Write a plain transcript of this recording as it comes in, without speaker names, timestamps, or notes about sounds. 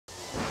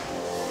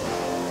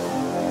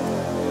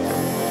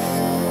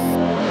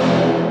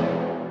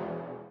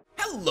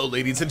Hello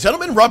ladies and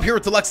gentlemen, Rob here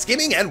with Deluks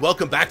Gaming, and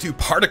welcome back to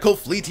Particle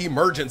Fleet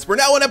Emergence. We're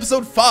now on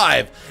episode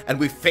 5, and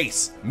we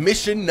face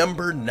mission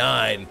number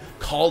 9,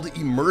 called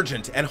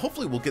Emergent, and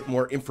hopefully we'll get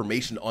more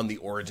information on the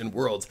origin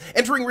worlds.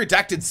 Entering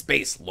redacted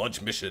space,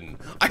 launch mission.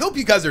 I hope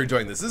you guys are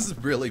enjoying this. This is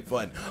really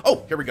fun.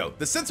 Oh, here we go.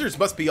 The sensors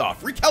must be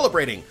off.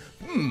 Recalibrating.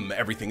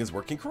 Everything is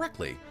working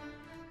correctly.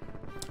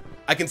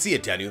 I can see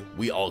it, Danu.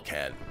 We all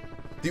can.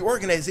 The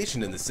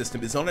organization in this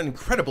system is on an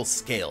incredible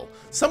scale.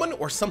 Someone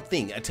or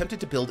something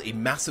attempted to build a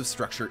massive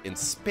structure in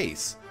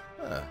space.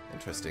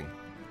 Interesting.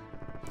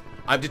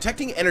 I'm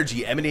detecting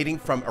energy emanating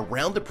from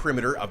around the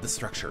perimeter of the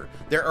structure.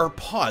 There are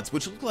pods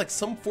which look like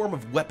some form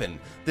of weapon.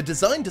 The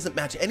design doesn't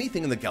match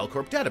anything in the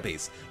Galcorp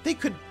database. They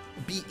could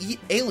be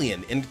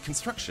alien in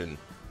construction.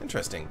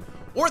 Interesting.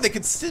 Or they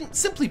could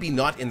simply be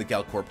not in the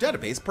Galcorp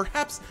database.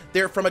 Perhaps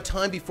they're from a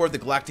time before the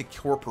Galactic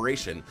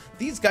Corporation.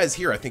 These guys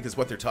here, I think, is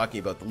what they're talking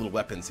about, the little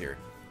weapons here.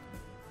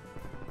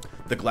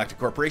 The Galactic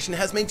Corporation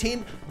has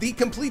maintained the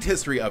complete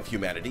history of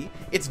humanity,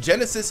 its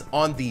genesis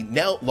on the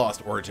now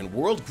lost origin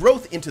world,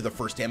 growth into the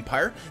First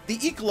Empire,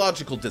 the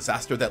ecological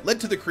disaster that led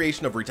to the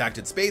creation of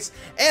redacted space,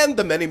 and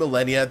the many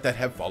millennia that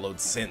have followed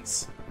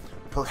since.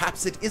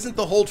 Perhaps it isn't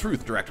the whole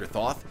truth, Director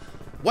Thoth.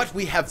 What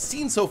we have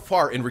seen so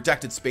far in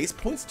redacted space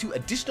points to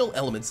additional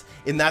elements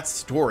in that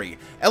story,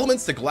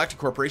 elements the Galactic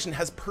Corporation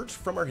has purged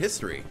from our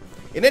history.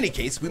 In any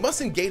case, we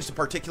must engage the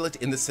particulate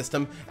in the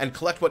system and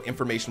collect what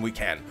information we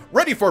can.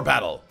 Ready for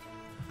battle!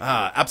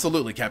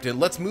 Absolutely, Captain.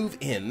 Let's move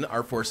in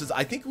our forces.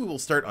 I think we will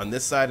start on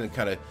this side and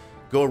kind of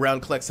go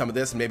around, collect some of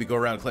this, and maybe go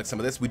around and collect some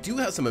of this. We do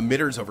have some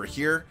emitters over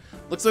here.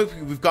 Looks like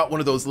we've got one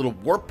of those little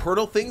warp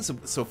portal things.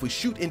 So if we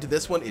shoot into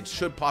this one, it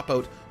should pop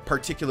out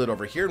particulate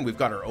over here, and we've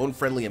got our own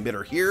friendly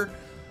emitter here.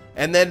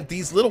 And then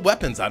these little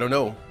weapons, I don't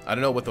know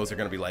what those are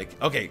going to be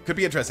like. Okay, could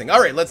be interesting.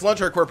 All right, let's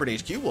launch our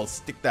corporate HQ. We'll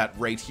stick that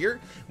right here.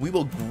 We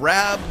will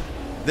grab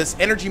this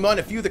energy mon,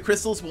 a few of the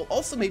crystals. We'll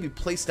also maybe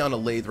place down a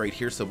lathe right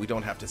here so we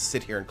don't have to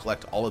sit here and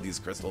collect all of these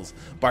crystals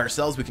by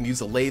ourselves. We can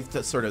use a lathe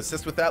to sort of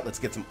assist with that. Let's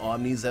get some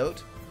omnis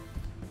out.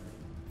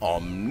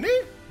 Omni,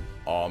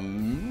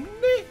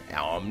 omni,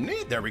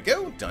 omni. There we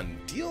go. Done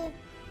deal.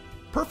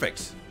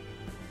 Perfect.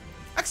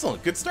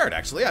 Excellent. Good start,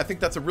 actually. I think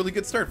that's a really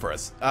good start for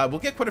us. We'll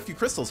get quite a few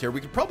crystals here. We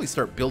could probably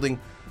start building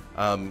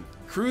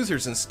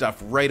cruisers and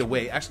stuff right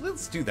away. Actually,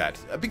 let's do that.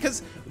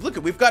 Because, look,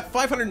 we've got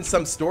 500 and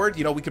some stored.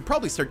 You know, we could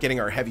probably start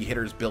getting our heavy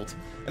hitters built.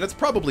 And it's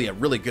probably a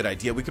really good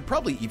idea. We could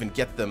probably even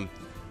get them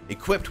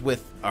equipped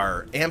with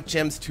our amp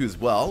gems, too, as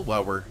well,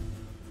 while we're...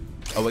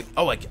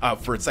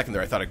 for a second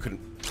there, I thought I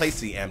couldn't place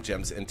the amp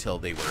gems until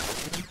they were...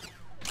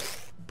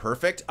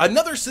 Perfect.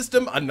 Another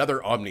system,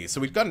 another Omni. So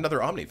we've got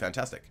another Omni.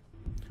 Fantastic.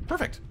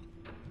 Perfect.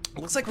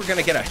 Looks like we're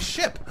gonna get a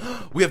ship.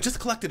 We have just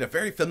collected a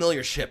very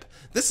familiar ship.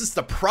 This is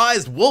the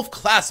prized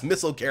Wolf-class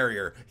missile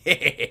carrier.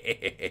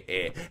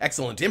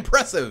 Excellent.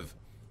 Impressive.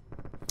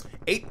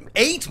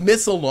 Eight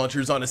missile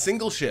launchers on a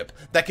single ship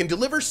that can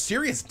deliver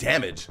serious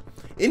damage.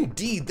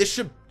 Indeed, this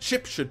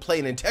ship should play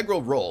an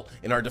integral role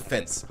in our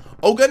defense.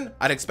 Ogun,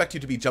 I'd expect you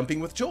to be jumping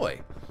with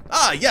joy.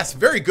 Ah, yes,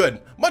 very good.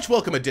 Much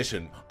welcome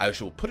addition. I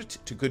shall put it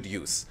to good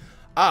use.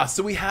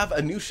 So we have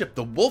a new ship,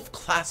 the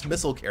Wolf-class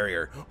missile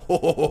carrier.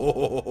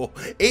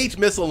 8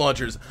 missile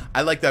launchers.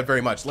 I like that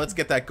very much. Let's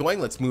get that going.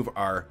 Let's move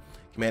our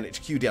command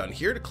HQ down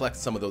here to collect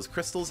some of those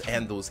crystals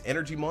and those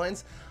energy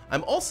mines.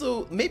 I'm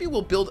also, maybe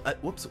we'll build,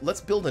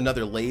 let's build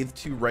another lathe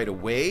too right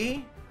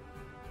away.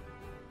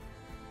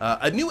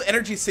 A new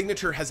energy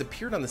signature has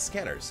appeared on the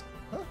scanners.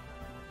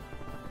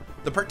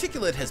 The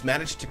particulate has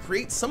managed to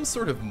create some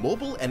sort of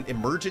mobile and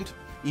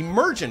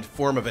emergent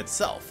form of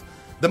itself.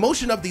 The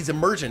motion of these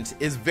emergent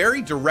is very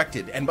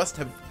directed and must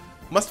have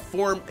a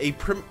form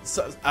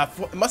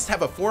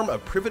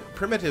of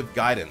primitive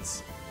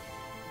guidance.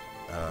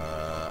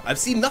 I've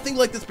seen nothing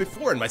like this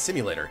before in my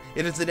simulator.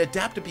 It is an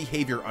adaptive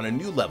behavior on a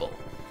new level.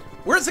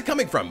 Where is it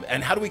coming from,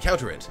 and how do we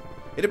counter it?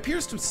 It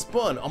appears to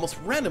spawn almost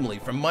randomly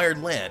from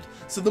mired land,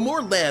 so the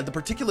more land the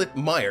particulate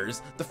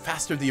mires, the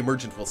faster the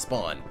emergent will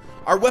spawn.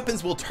 Our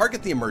weapons will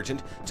target the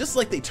emergent just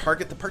like they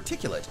target the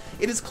particulate.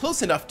 It is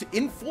close enough to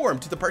inform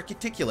to the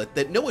particulate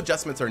that no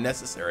adjustments are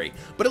necessary,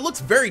 but it looks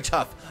very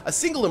tough. A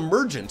single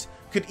emergent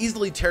could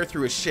easily tear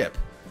through a ship.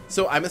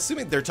 So I'm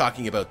assuming they're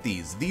talking about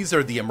these. These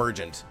are the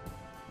emergent.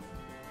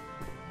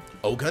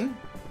 Ogun?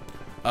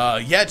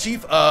 Yeah,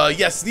 Chief.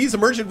 Yes, these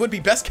emergent would be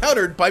best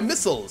countered by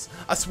missiles.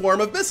 A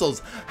swarm of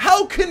missiles.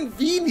 How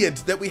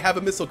convenient that we have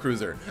a missile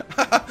cruiser.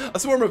 A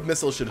swarm of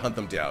missiles should hunt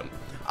them down.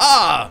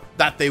 Ah,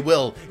 that they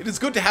will. It is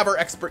good to have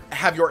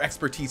your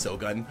expertise,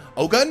 Ogun.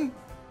 Ogun?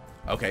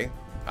 Okay.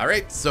 All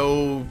right.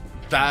 So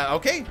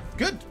okay,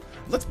 good.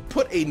 Let's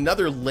put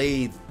another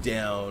lathe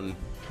down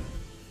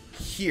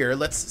here.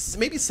 Let's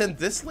maybe send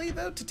this lathe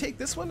out to take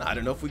this one. I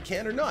don't know if we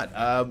can or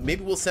not.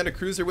 Maybe we'll send a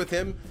cruiser with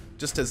him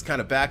just as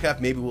kind of backup.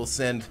 Maybe we'll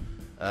send,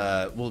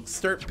 we'll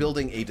start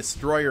building a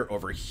destroyer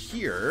over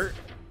here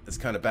as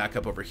kind of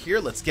backup over here.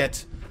 Let's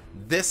get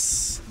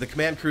the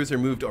command cruiser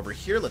moved over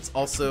here. Let's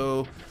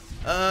also,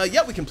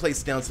 yeah, we can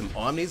place down some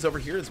Omnis over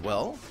here as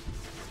well.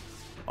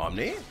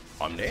 Omni,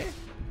 Omni.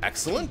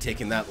 Excellent,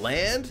 taking that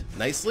land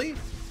nicely.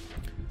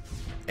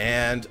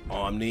 And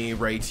Omni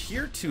right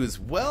here too as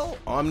well.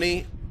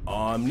 Omni,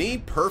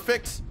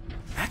 perfect.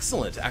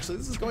 Excellent. Actually,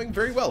 this is going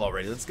very well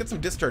already. Let's get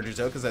some dischargers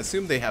out because I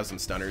assume they have some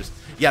stunners.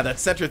 Yeah, that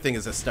center thing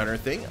is a stunner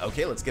thing.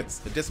 Okay, let's get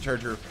the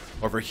discharger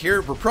over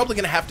here. We're probably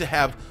going to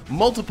have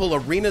multiple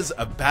arenas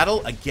of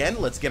battle.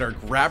 Again, let's get our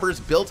grabbers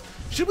built.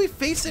 Should we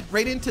face it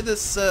right into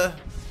this,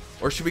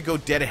 or should we go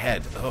dead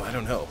ahead? Oh, I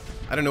don't know.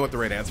 I don't know what the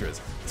right answer is.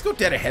 Let's go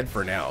dead ahead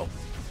for now.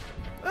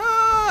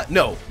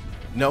 No.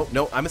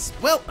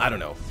 Well, I don't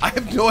know. I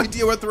have no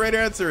idea what the right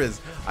answer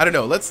is. I don't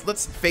know.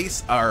 Let's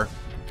face our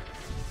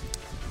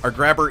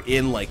grabber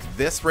in like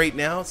this right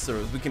now,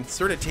 so we can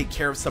sort of take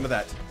care of some of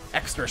that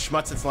extra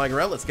schmutz that's lying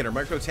around. Let's get our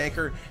micro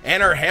tanker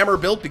and our hammer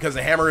built because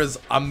the hammer is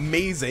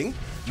amazing.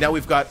 Now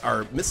we've got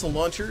our missile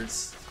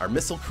launchers, our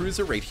missile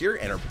cruiser right here,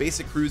 and our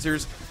basic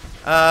cruisers.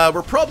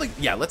 We're probably,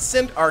 yeah, let's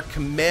send our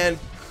command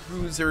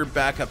cruiser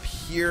back up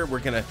here. We're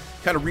gonna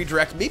kind of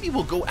redirect. Maybe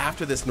we'll go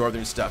after this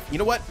northern stuff. You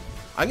know what?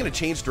 I'm gonna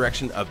change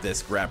direction of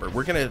this grabber.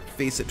 We're gonna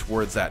face it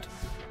towards that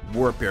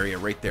warp area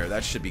right there.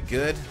 That should be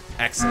good.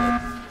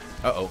 Excellent.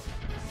 Uh-oh.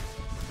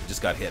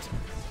 Just got hit.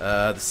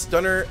 The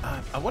stunner,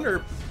 I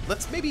wonder,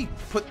 let's maybe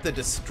put the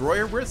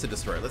destroyer, where's the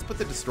destroyer? Let's put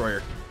the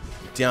destroyer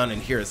down in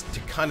here to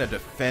kind of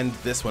defend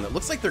this one. It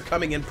looks like they're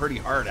coming in pretty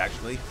hard,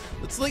 actually.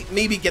 Let's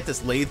maybe get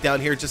this lathe down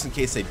here just in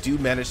case they do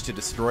manage to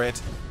destroy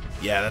it.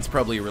 Yeah, that's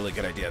probably a really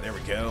good idea. There we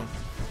go.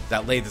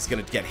 That lathe is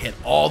going to get hit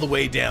all the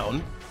way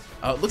down.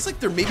 It looks like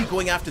they're maybe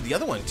going after the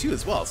other one too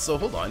as well, so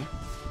hold on.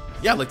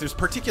 Yeah, like there's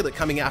particulate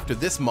coming after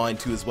this mine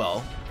too as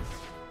well.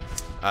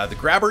 The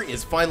grabber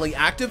is finally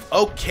active.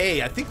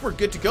 Okay, I think we're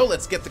good to go.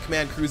 Let's get the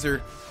command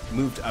cruiser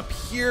moved up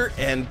here,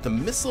 and the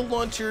missile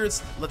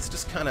launchers, let's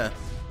just kind of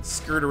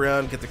skirt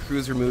around, get the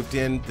cruiser moved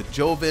in. The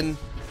Joven,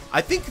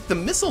 I think the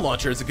missile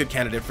launcher is a good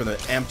candidate for the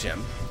amp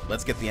gem.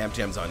 Let's get the amp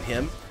gems on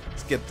him.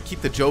 Let's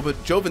keep the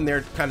Joven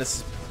there kind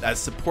of as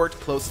support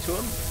close to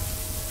him.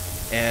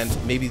 And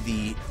maybe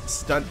the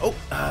stun,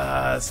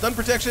 stun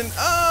protection.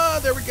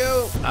 There we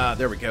go.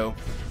 There we go.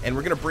 And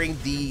we're gonna bring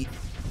the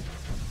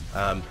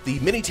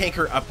mini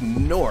tanker up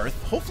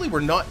north. Hopefully we're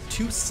not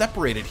too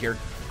separated here.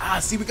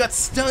 See, we got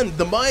stunned.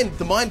 The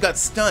mine got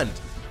stunned.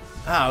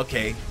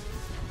 Okay.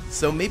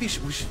 So maybe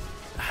we should,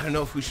 I don't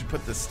know if we should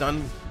put the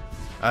stun,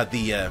 what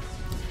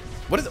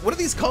are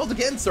these called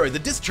again? Sorry, the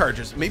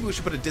dischargers. Maybe we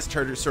should put a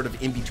discharger sort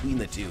of in between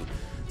the two.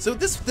 So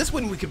this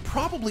one we could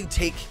probably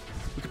take.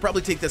 We could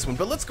probably take this one,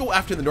 but let's go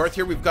after the north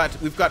here. We've got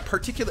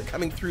particulate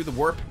coming through the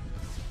warp.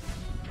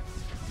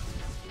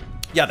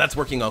 Yeah, that's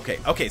working okay.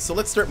 Okay, so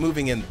let's start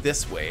moving in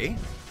this way.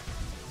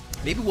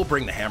 Maybe we'll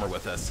bring the hammer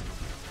with us.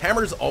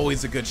 Hammer's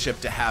always a good ship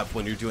to have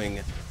when you're doing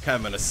kind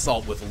of an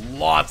assault with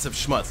lots of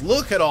schmutz.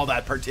 Look at all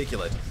that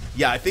particulate.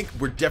 Yeah, I think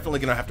we're definitely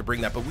going to have to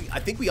bring that, but I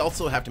think we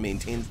also have to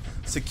maintain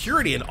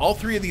security in all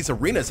three of these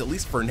arenas, at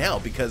least for now,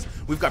 because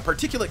we've got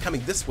particulate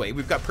coming this way,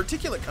 we've got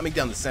particulate coming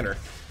down the center,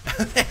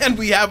 and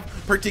we have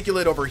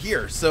particulate over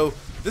here. So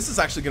this is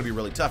actually going to be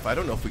really tough. I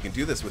don't know if we can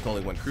do this with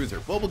only one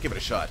cruiser. Well, we'll give it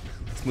a shot.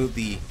 Let's move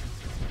the...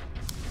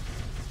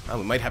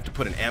 we might have to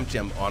put an amp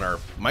gem on our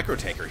micro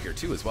tanker here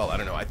too as well. I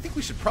don't know. I think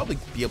we should probably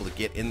be able to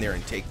get in there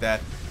and take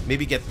that.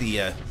 Maybe get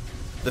the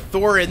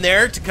Thor in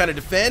there to kind of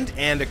defend,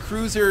 and a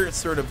cruiser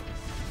sort of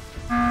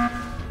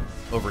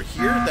over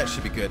here. That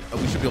should be good.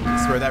 Oh, we should be able to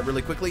destroy that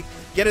really quickly.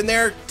 Get in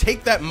there,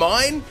 take that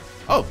mine.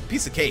 Oh,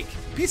 piece of cake.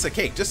 Piece of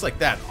cake, just like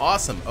that.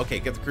 Awesome. Okay,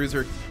 get the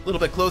cruiser a little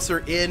bit closer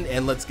in,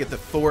 and let's get the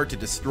Thor to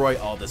destroy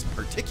all this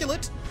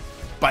particulate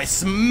by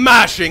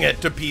smashing it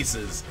to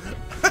pieces.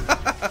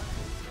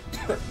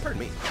 Pardon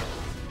me.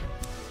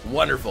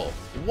 Wonderful.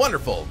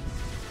 Wonderful.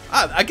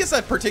 I guess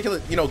that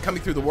particulate, you know,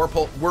 coming through the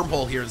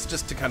wormhole here is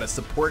just to kind of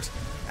support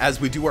as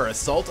we do our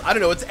assault. I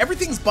don't know.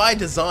 Everything's by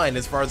design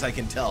as far as I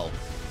can tell.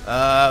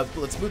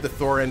 Let's move the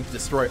Thor in,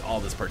 destroy all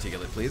this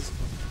particulate, please.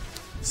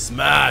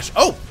 Smash.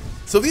 Oh,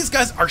 so these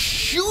guys are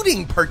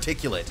shooting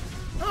particulate.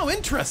 Oh,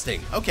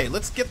 interesting. Okay,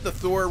 let's get the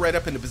Thor right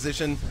up into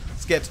position.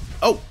 Let's get...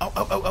 Oh.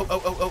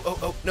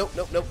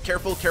 No.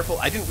 Careful.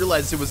 I didn't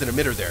realize there was an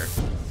emitter there.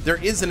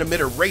 There is an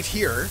emitter right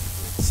here.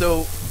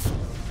 So...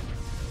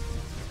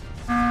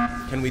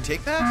 Can we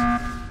take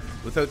that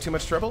without too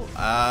much trouble?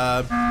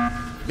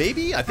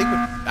 Maybe? I think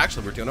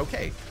actually we're doing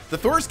okay. The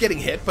Thor's getting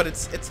hit, but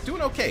it's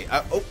doing okay.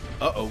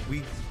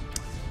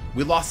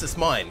 We lost this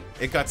mine.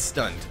 It got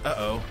stunned.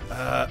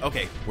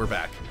 Okay, we're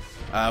back.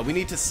 We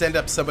need to send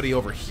up somebody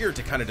over here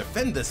to kind of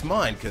defend this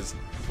mine because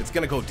it's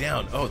gonna go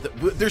down. Oh,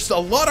 there's a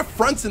lot of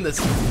fronts in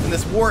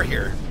this war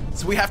here,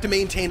 so we have to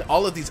maintain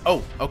all of these.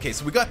 Oh, okay,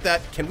 so we got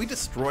that. Can we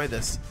destroy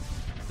this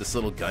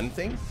little gun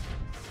thing?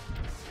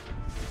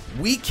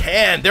 We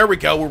can. There we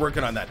go. We're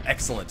working on that.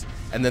 Excellent.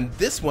 And then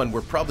this one,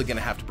 we're probably going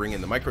to have to bring in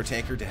the micro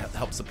tanker to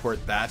help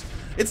support that.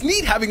 It's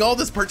neat having all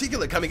this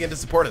particulate coming in to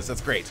support us.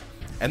 That's great.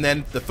 And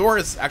then the Thor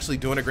is actually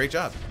doing a great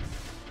job.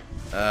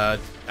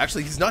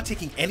 Actually, he's not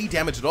taking any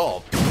damage at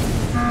all.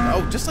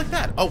 Oh, just like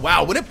that. Oh,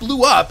 wow. When it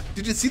blew up,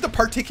 did you see the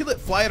particulate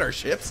fly at our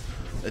ships?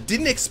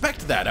 Didn't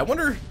expect that. I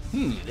wonder,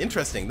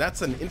 interesting.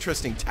 That's an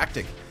interesting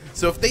tactic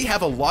So if they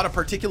have a lot of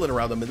particulate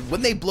around them, and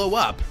when they blow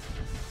up,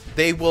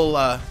 they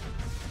will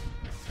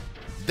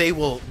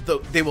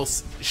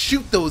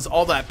shoot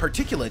all that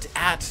particulate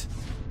at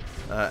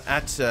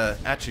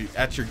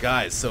your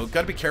guys. So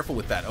got to be careful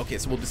with that. Okay,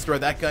 so we'll destroy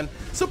that gun.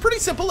 So pretty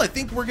simple. I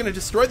think we're going to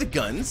destroy the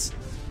guns,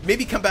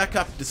 maybe come back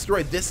up,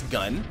 destroy this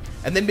gun,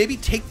 and then maybe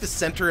take the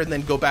center and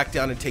then go back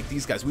down and take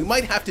these guys. We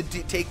might have to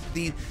take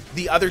the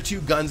other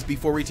two guns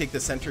before we take the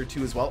center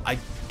too as well. I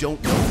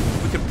don't know.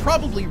 We could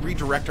probably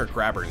redirect our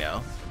grabber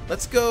now.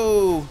 Let's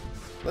go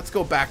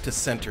back to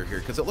center here,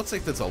 because it looks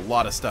like there's a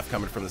lot of stuff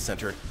coming from the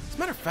center. As a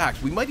matter of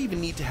fact, we might even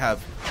need to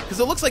have,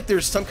 because it looks like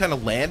there's some kind of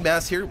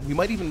landmass here, we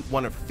might even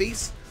want to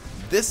face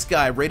this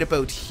guy right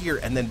about here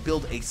and then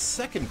build a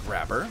second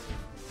grabber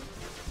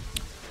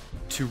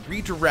to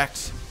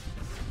redirect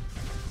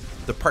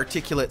the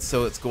particulate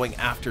so it's going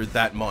after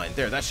that mine.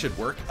 There, that should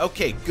work.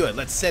 Okay, good.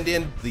 Let's send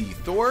in the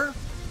Thor.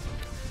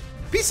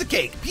 Piece of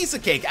cake, piece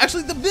of cake.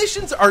 Actually, the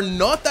missions are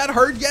not that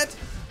hard yet.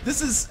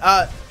 This is,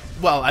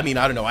 well, I mean,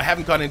 I don't know. I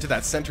haven't gone into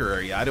that center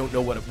area. I don't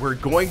know what we're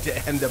going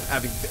to end up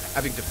having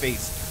to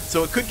face.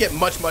 So it could get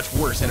much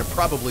worse, and it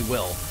probably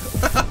will.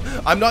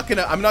 I'm not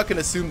gonna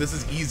assume this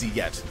is easy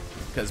yet,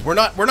 because we're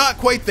not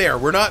quite there.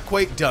 We're not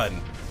quite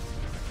done.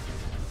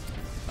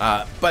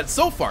 But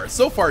so far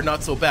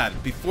not so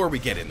bad. Before we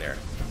get in there,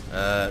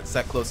 is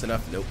that close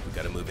enough? Nope. We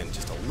got to move in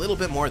just a little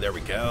bit more. There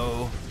we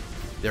go.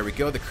 There we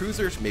go. The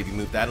cruisers, maybe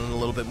move that in a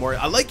little bit more.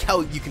 I like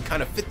how you can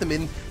kind of fit them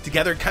in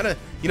together, kind of,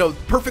 you know,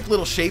 perfect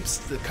little shapes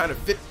that kind of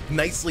fit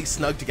nicely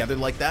snug together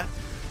like that.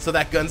 So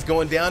that gun's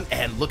going down,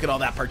 and look at all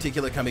that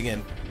particulate coming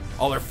in.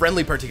 All our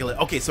friendly particulate.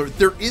 Okay, so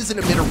there is an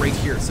emitter right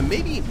here. So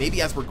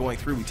maybe as we're going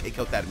through, we take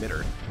out that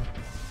emitter.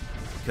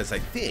 Because I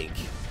think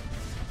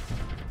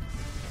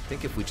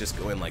if we just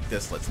go in like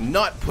this, let's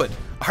not put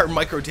our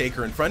micro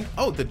taker in front.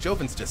 Oh, the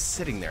Joven's just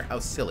sitting there. How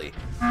silly.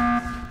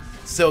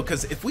 So,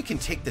 because if we can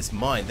take this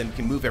mine, then we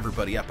can move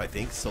everybody up, I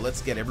think. So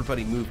let's get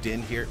everybody moved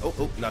in here.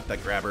 Oh, not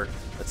that grabber.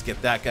 Let's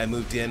get that guy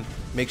moved in.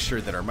 Make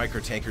sure that our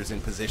micro tanker's in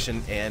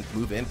position and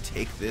move in.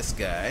 Take this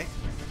guy.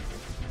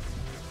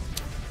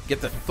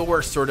 Get the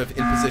Thor sort of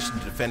in position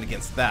to defend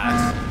against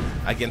that,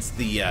 against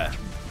the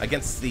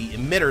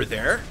emitter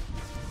there.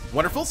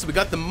 Wonderful. So we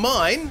got the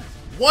mine.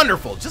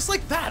 Wonderful. Just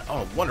like that.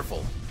 Oh,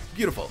 wonderful.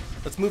 Beautiful.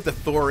 Let's move the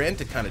Thor in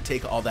to kind of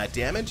take all that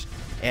damage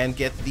and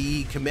get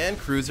the command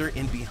cruiser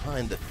in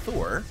behind the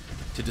Thor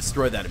to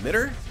destroy that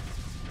emitter.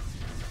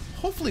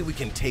 Hopefully we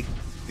can take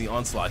the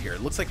onslaught here.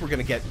 It looks like we're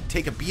going to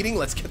take a beating.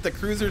 Let's get the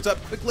cruisers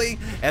up quickly,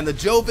 and the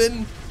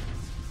Joven,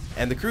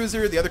 and the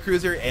cruiser, the other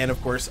cruiser, and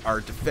of course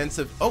our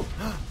defensive... Oh,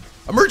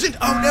 Emergent!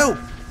 Oh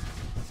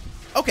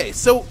no! Okay,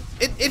 so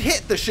it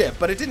hit the ship,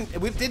 but it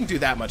didn't do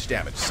that much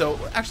damage. So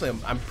actually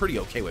I'm pretty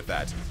okay with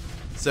that.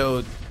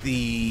 So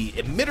the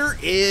emitter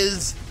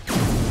is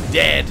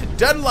dead.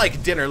 Done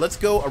like dinner. Let's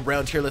go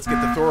around here. Let's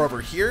get the Thor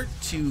over here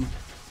to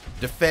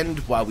defend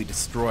while we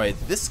destroy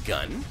this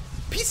gun.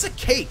 Piece of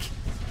cake.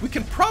 We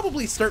can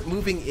probably start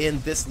moving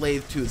in this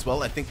lathe too as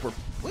well. I think we're,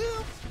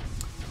 well,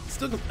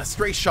 still a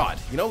stray shot.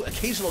 You know,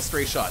 occasional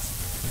stray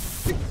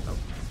shots. Oh,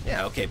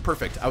 yeah, okay,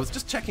 perfect. I was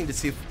just checking to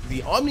see if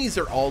the Omnis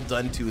are all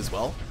done too as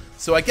well.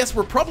 So I guess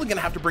we're probably going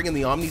to have to bring in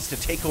the Omnis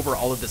to take over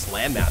all of this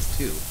landmass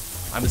too.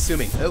 I'm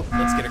assuming. Oh,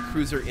 let's get a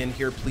cruiser in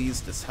here,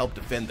 please, to help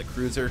defend the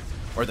cruiser,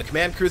 or the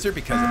command cruiser,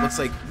 because it looks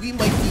like we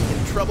might be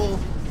in trouble.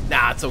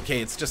 Nah, it's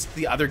okay. It's just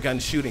the other gun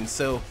shooting.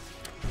 So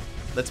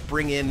let's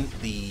bring in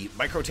the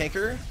micro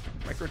tanker.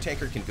 Micro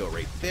tanker can go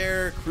right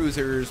there.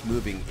 Cruisers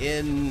moving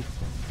in.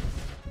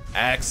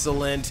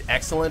 Excellent,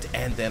 excellent.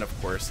 And then,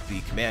 of course,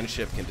 the command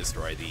ship can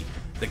destroy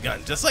the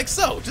gun, just like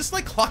so, just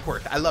like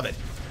clockwork. I love it.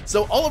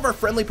 So all of our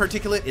friendly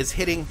particulate is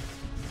hitting.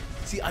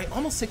 See, I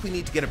almost think we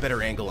need to get a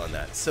better angle on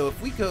that. So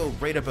if we go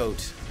right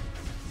about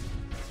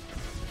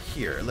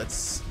here,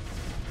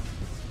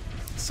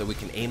 so we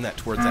can aim that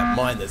towards that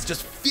mine that's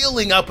just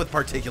filling up with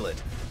particulate.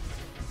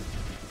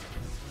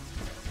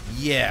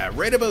 Yeah,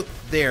 right about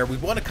there. We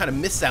want to kind of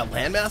miss that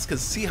landmass,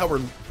 because see how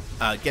we're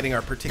getting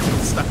our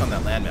particulate stuck on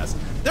that landmass.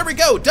 There we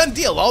go, done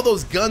deal. All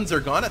those guns are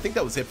gone. I think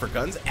that was it for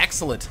guns.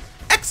 Excellent.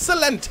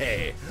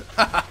 Excelente.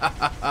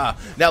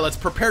 Now let's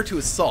prepare to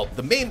assault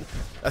the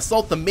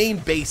main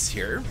base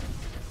here.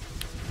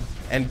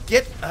 And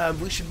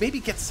we should maybe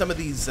get some of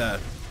these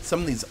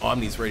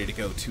Omnis ready to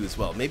go too as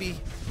well. Maybe,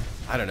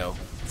 I don't know.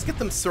 Let's get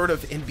them sort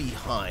of in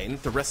behind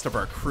the rest of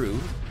our crew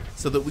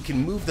so that we can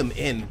move them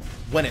in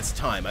when it's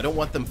time. I don't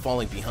want them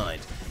falling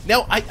behind.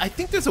 Now, I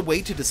think there's a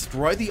way to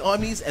destroy the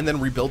Omnis and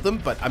then rebuild them,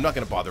 but I'm not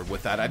going to bother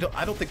with that. I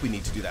don't think we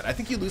need to do that. I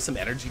think you lose some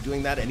energy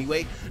doing that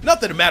anyway. Not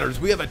that it matters.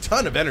 We have a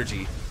ton of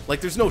energy. Like,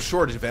 there's no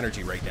shortage of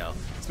energy right now.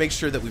 Let's make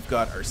sure that we've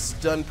got our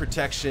stun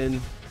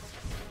protection.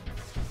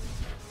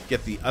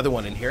 Get the other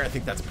one in here. I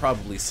think that's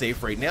probably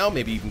safe right now.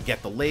 Maybe even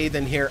get the lathe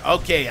in here.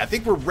 Okay, I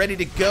think we're ready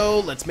to go.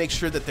 Let's make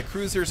sure that the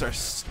cruisers are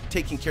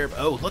taken care of.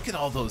 Oh, look at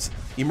all those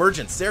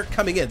Emergents. They're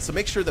coming in. So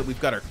make sure that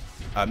we've got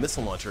our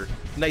missile launcher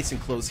nice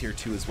and close here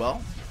too as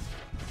well.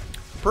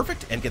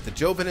 Perfect. And get the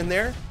Joven in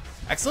there.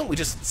 Excellent. We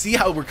just see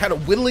how we're kind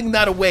of whittling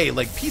that away,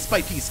 like piece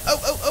by piece.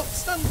 Oh,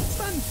 stun.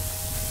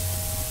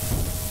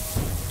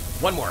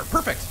 One more.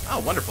 Perfect. Oh,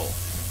 wonderful.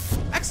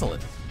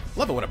 Excellent.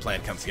 Love it when a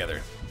plan comes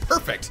together.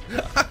 Perfect.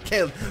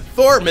 Okay,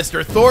 Thor,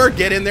 Mr. Thor,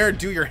 get in there,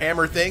 do your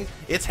hammer thing.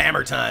 It's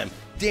hammer time.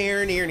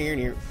 Dear, near, near,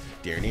 near.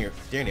 Dear, near,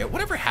 dear, near.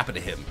 Whatever happened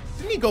to him?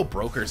 Didn't he go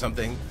broke or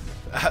something?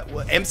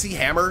 MC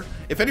Hammer?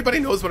 If anybody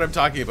knows what I'm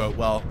talking about,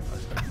 well,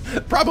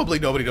 probably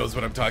nobody knows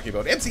what I'm talking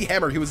about. MC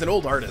Hammer, he was an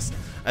old artist,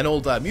 an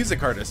old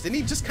music artist, and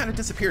he just kind of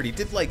disappeared. He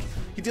did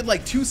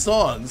like 2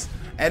 songs,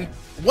 and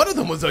one of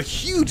them was a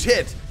huge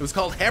hit. It was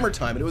called Hammer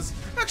Time, and it was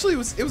actually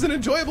it was an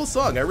enjoyable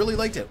song. I really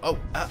liked it. Oh,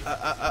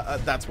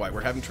 that's why we're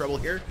having trouble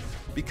here,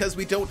 because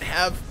we don't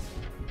have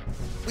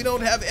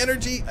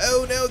energy.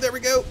 Oh no, there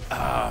we go.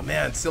 Oh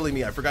man, silly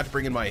me. I forgot to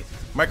bring in my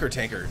micro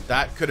tanker.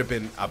 That could have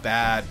been a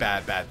bad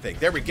thing.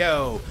 There we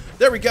go.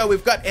 There we go.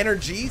 We've got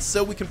energy,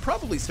 so we can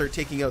probably start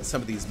taking out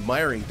some of these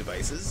miring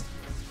devices.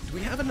 Do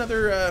we have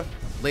another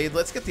lathe?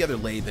 Let's get the other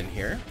lathe in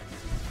here.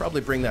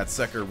 Probably bring that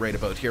sucker right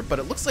about here, but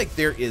it looks like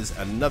there is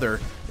another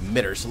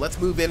emitter, so let's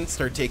move in and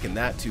start taking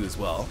that too as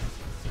well.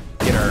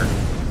 Get our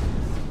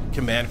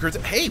command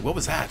cruiser. Hey, what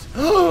was that?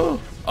 Oh,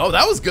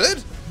 that was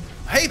good.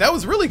 Hey, that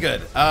was really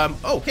good.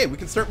 Okay, we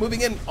can start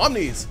moving in.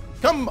 Omnis.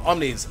 Come,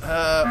 Omnis.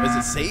 Is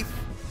it safe?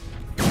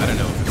 I don't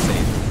know if it's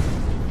safe.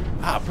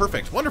 Ah,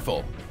 perfect.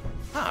 Wonderful.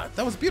 Ah,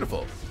 that was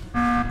beautiful.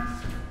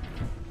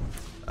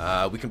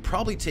 We can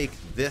probably take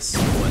this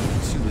one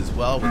too as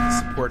well with the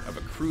support of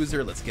a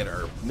cruiser. Let's get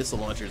our missile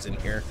launchers in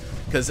here,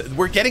 because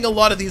we're getting a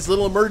lot of these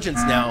little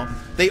emergents now.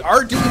 They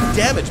are doing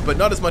damage, but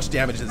not as much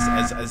damage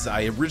as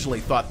I originally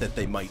thought that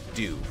they might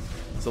do.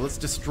 So let's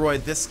destroy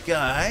this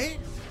guy.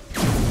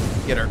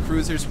 Get our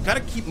cruisers. We've got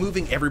to keep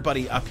moving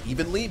everybody up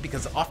evenly,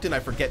 because often I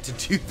forget to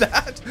do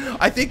that.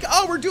 I think,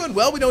 oh, we're doing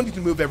well, we don't need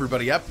to move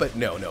everybody up, but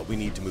no, we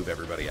need to move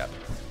everybody up.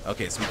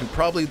 Okay, so we can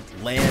probably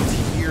land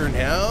here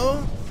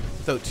now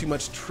without too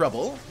much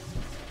trouble.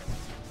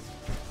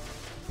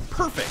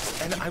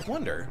 Perfect. And I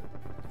wonder,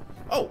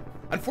 oh,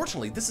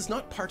 unfortunately, this is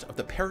not part of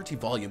the parity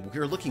volume we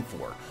are looking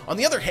for. On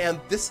the other hand,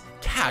 this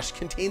cache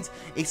contains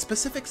a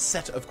specific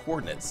set of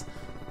coordinates.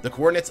 The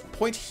coordinates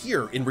point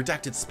here in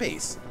redacted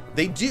space.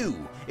 They do.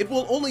 It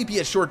will only be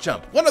a short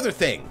jump. One other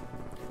thing.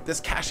 This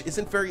cache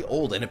isn't very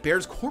old, and it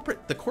bears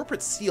the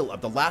corporate seal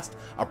of the last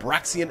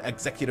Abraxian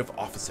executive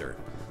officer.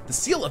 The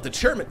seal of the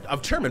chairman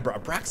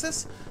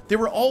Abraxas? They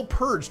were all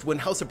purged when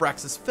House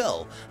Abraxas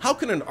fell. How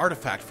can an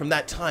artifact from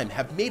that time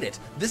have made it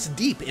this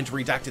deep into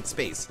redacted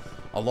space?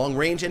 A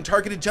long-range and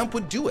targeted jump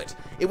would do it.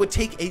 It would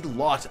take a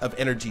lot of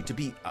energy to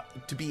be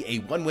a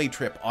one-way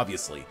trip,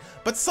 obviously.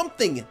 But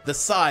something the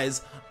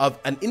size of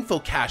an info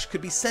cache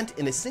could be sent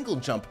in a single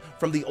jump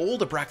from the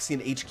old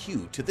Abraxian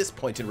HQ to this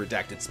point in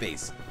redacted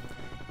space.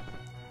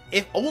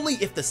 If only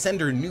if the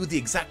sender knew the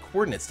exact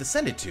coordinates to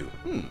send it to.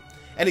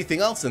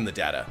 Anything else in the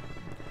data?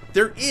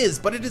 There is,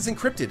 but it is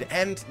encrypted,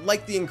 and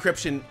like the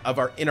encryption of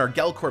in our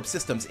Gelcorp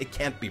systems, it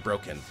can't be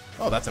broken.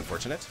 Oh, that's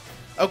unfortunate.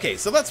 Okay,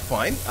 so that's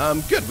fine.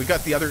 Good, we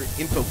got the other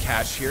info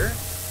cache here.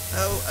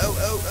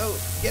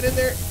 Oh, get in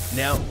there.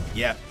 Now,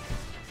 yeah.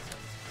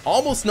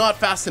 Almost not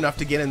fast enough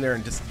to get in there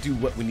and just do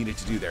what we needed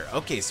to do there.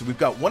 Okay, so we've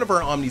got one of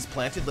our Omnis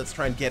planted. Let's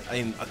try and get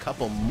in a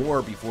couple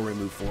more before we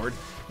move forward.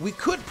 We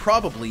could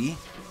probably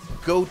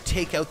go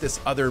take out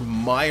this other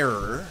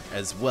mirer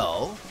as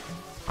well.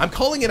 I'm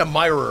calling it a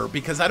mirer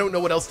because I don't know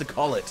what else to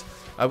call it.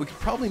 We could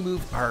probably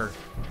move our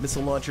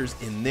missile launchers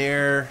in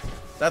there.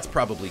 That's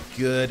probably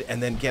good.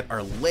 And then get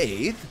our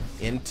lathe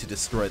in to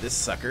destroy this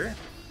sucker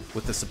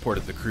with the support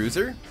of the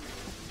cruiser.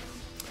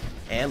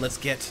 And let's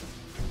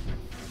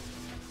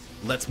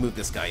move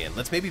this guy in.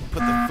 Let's maybe put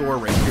the Thor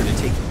right here to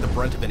take the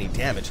brunt of any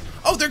damage.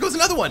 Oh, there goes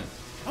another one.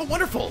 Oh,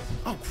 wonderful.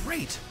 Oh,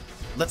 great.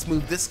 Let's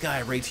move this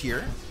guy right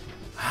here.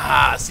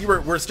 Ah, see,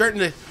 we're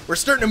starting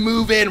to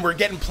move in. We're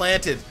getting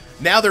planted.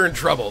 Now they're in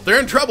trouble. They're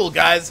in trouble,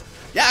 guys.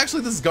 Yeah,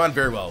 actually, this has gone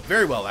very well.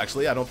 Very well,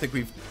 actually. I don't think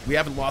we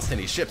haven't lost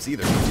any ships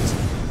either, which is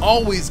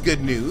always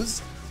good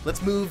news.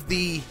 Let's move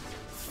the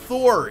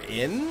Thor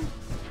in,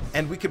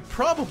 and we could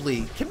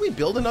probably... Can we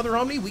build another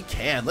Omni? We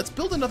can. Let's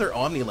build another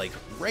Omni, like,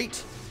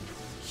 right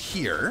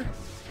here.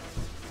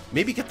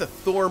 Maybe get the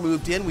Thor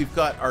moved in. We've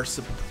got our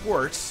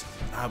support.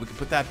 We can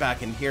put that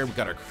back in here. We've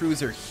got our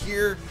cruiser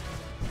here.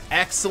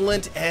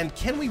 Excellent. And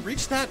can we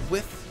reach that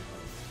with...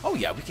 Oh,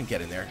 yeah, we can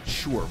get in there.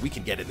 Sure, we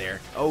can get in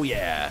there. Oh,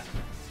 yeah.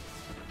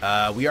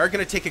 We are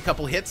going to take a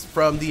couple hits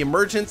from the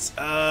Emergence.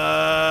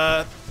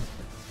 Not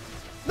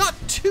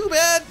too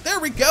bad. There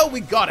we go.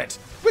 We got it.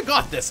 We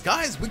got this,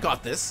 guys. We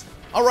got this.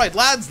 All right,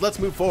 lads, let's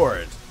move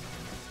forward.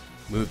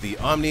 Move the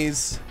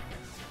Omnis.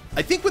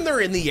 I think when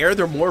they're in the air,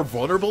 they're more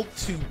vulnerable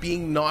to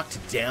being knocked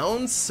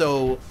down,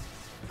 so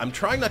I'm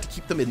trying not to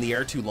keep them in the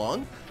air too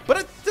long.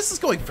 But this is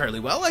going fairly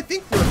well. I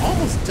think we're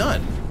almost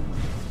done.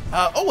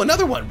 Oh,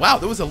 another one. Wow,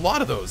 there was a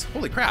lot of those.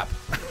 Holy crap.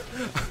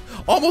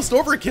 Almost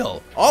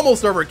overkill.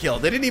 Almost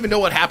overkill. They didn't even know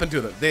what happened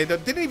to them. They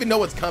didn't even know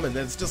what's coming.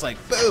 It's just like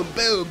boom,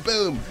 boom,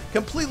 boom.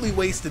 Completely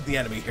wasted the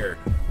enemy here.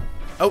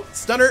 Oh,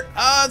 stunner.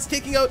 It's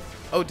taking out.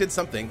 Oh, it did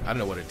something. I don't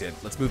know what it did.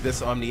 Let's move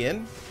this Omni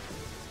in.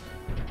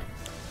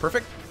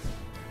 Perfect.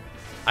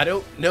 I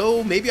don't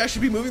know, maybe I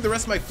should be moving the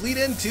rest of my fleet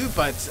in too,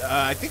 but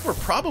I think we're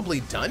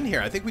probably done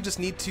here. I think we just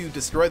need to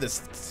destroy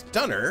this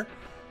stunner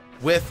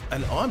with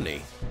an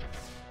Omni.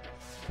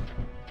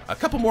 A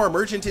couple more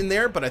Emergent in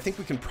there, but I think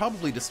we can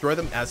probably destroy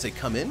them as they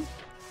come in.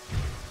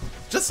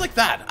 Just like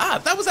that.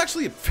 That was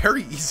actually a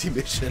very easy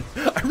mission.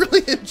 I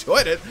really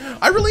enjoyed it.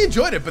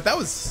 But that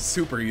was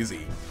super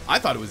easy. I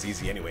thought it was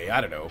easy anyway.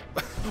 I don't know.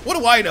 What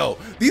do I know?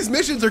 These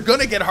missions are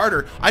gonna get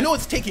harder. I know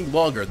it's taking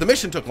longer. The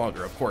mission took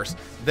longer, of course,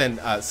 than,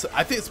 so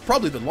I think it's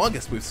probably the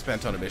longest we've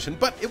spent on a mission,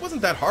 but it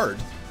wasn't that hard.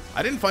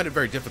 I didn't find it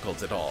very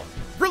difficult at all.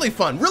 Really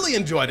fun. Really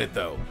enjoyed it,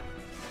 though.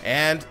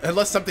 And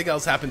unless something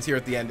else happens here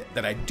at the end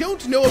that I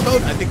don't know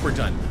about, I think we're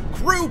done.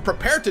 Crew,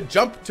 prepare to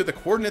jump to the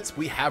coordinates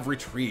we have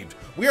retrieved.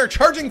 We are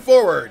charging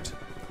forward.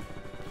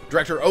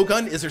 Director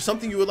Ogun, is there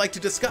something you would like to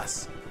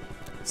discuss?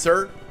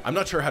 Sir, I'm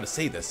not sure how to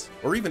say this,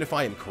 or even if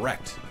I am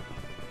correct.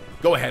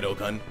 Go ahead,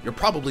 Ogun. You're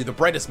probably the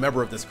brightest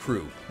member of this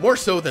crew. More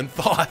so than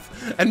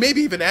Thoth, and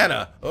maybe even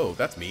Anna. Oh,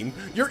 that's mean.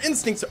 Your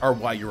instincts are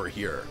why you are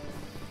here.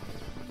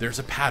 There's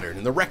a pattern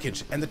in the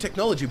wreckage and the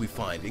technology we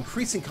find,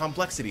 increasing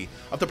complexity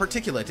of the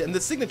particulate and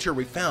the signature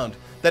we found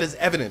that is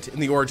evident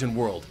in the origin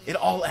world. It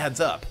all adds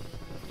up.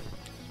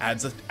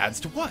 Adds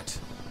to what?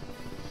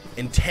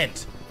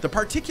 Intent. The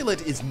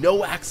particulate is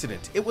no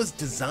accident. It was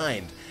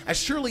designed. As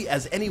surely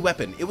as any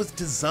weapon, it was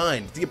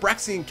designed. The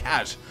Abraxian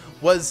cache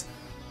was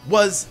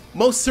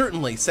most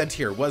certainly sent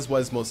here. Was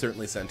most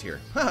certainly sent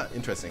here. Haha,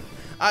 interesting.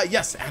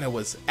 Yes,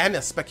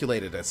 Anna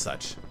speculated as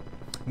such.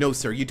 No,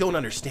 sir, you don't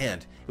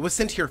understand. It was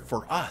sent here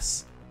for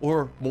us,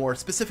 or more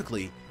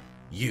specifically,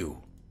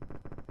 you.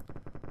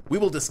 We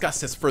will discuss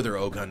this further,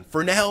 Ogun.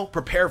 For now,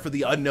 prepare for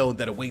the unknown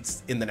that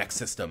awaits in the next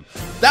system.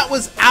 That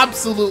was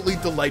absolutely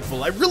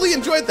delightful. I really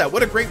enjoyed that.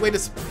 What a great way to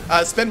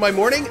spend my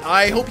morning.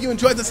 I hope you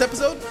enjoyed this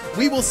episode.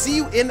 We will see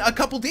you in a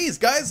couple days,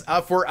 guys,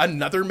 for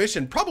another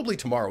mission. Probably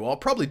tomorrow. I'll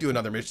probably do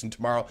another mission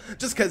tomorrow,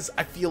 just because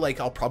I feel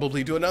like I'll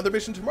probably do another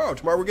mission tomorrow.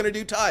 Tomorrow we're going to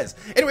do ties.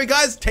 Anyway,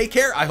 guys, take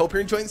care. I hope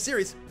you're enjoying the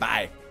series.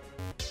 Bye.